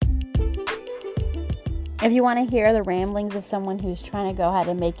If you want to hear the ramblings of someone who's trying to go ahead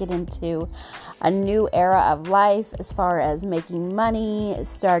and make it into a new era of life as far as making money,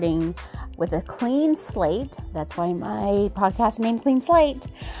 starting with a clean slate, that's why my podcast is named Clean Slate.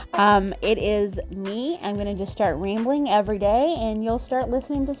 It is me. I'm going to just start rambling every day and you'll start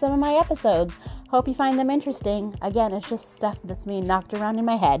listening to some of my episodes. Hope you find them interesting. Again, it's just stuff that's being knocked around in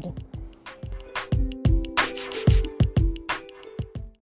my head.